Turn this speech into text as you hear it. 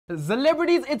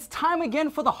Celebrities, it's time again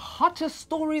for the hottest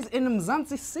stories in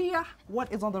Mzansi. Sia, what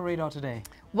is on the radar today?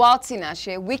 Well,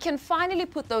 Tinashe, we can finally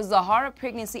put those Zahara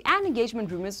pregnancy and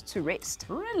engagement rumors to rest.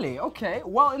 Really? Okay.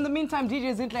 Well, in the meantime,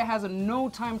 DJ Zinhle has no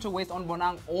time to waste on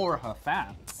Bonang or her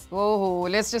fans. Oh,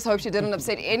 let's just hope she didn't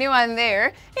upset anyone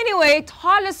there. Anyway,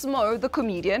 Mo, the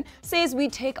comedian, says we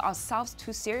take ourselves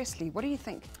too seriously. What do you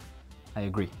think? I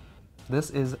agree. This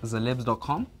is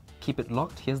ZAlebs.com. Keep it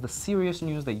locked. Here's the serious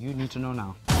news that you need to know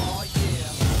now.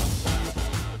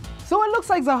 So it looks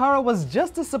like Zahara was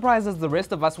just as surprised as the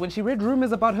rest of us when she read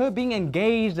rumors about her being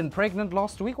engaged and pregnant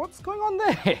last week. What's going on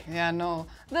there? Yeah, no.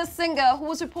 The singer, who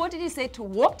was reportedly said to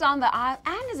walk down the aisle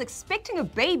and is expecting a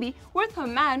baby with her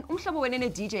man, umhlaba wenene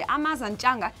DJ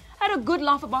Amazanchanga, had a good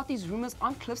laugh about these rumors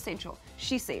on Cliff Central.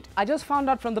 She said, I just found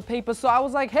out from the paper, so I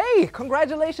was like, hey,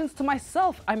 congratulations to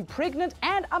myself. I'm pregnant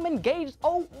and I'm engaged.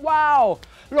 Oh, wow.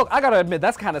 Look, I gotta admit,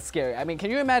 that's kind of scary. I mean,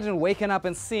 can you imagine waking up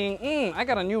and seeing, I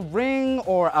got a new ring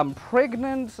or I'm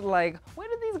pregnant? Like, where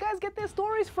did these guys get their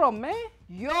stories from, man?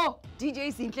 Yo,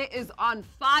 DJ Zinhle is on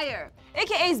fire.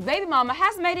 AKA's baby mama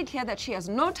has made it clear that she has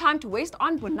no time to waste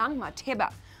on Bonang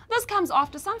Mateba. This comes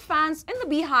after some fans in the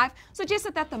Beehive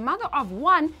suggested that the mother of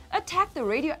one attacked the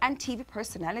radio and TV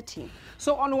personality.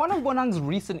 So on one of Bonang's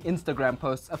recent Instagram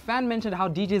posts, a fan mentioned how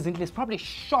DJ Zinhle is probably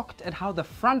shocked at how the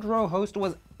front row host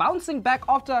was bouncing back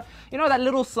after, that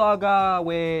little saga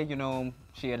where,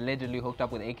 she allegedly hooked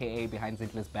up with AKA behind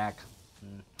Zinhle's back.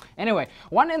 Anyway,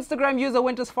 one Instagram user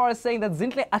went as far as saying that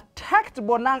Zinhle attacked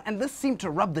Bonang, and this seemed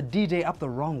to rub the DJ up the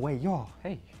wrong way. Yo,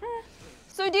 hey.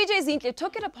 So DJ Zinhle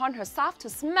took it upon herself to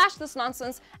smash this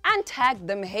nonsense and tag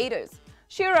them haters.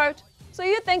 She wrote, so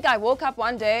you think I woke up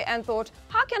one day and thought,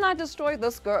 how can I destroy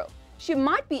this girl? She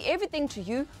might be everything to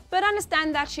you, but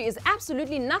understand that she is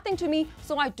absolutely nothing to me,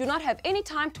 so I do not have any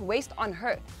time to waste on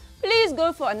her. Please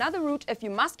go for another route. If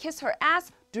you must kiss her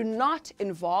ass, do not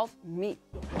involve me.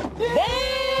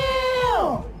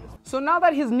 Damn! So now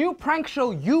that his new prank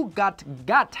show, You Got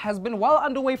Gut, has been well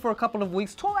underway for a couple of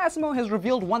weeks, Tall Asmo has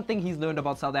revealed one thing he's learned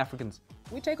about South Africans.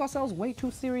 We take ourselves way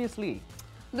too seriously.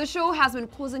 The show has been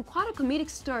causing quite a comedic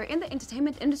stir in the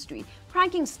entertainment industry,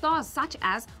 pranking stars such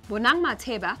as Bonang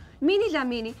Mateba, Mini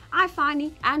Dlamini,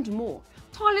 Ifani, and more.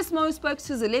 Tall Asmo spoke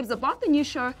to Zelebs about the new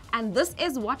show, and this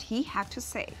is what he had to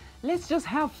say. Let's just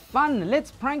have fun.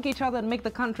 Let's prank each other and make the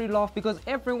country laugh, because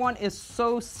everyone is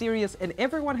so serious and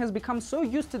everyone has become so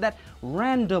used to that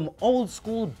random, old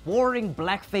school, boring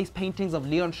blackface paintings of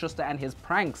Leon Schuster and his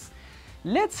pranks.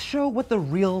 Let's show what the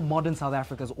real modern South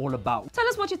Africa is all about. Tell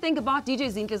us what you think about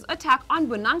DJ Zinhle's attack on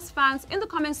Bonang's fans in the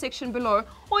comment section below,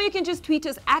 or you can just tweet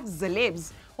us at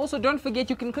Zelebs. Also, don't forget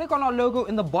you can click on our logo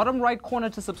in the bottom right corner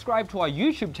to subscribe to our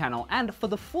YouTube channel, and for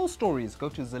the full stories, go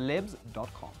to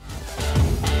ZAlebs.com.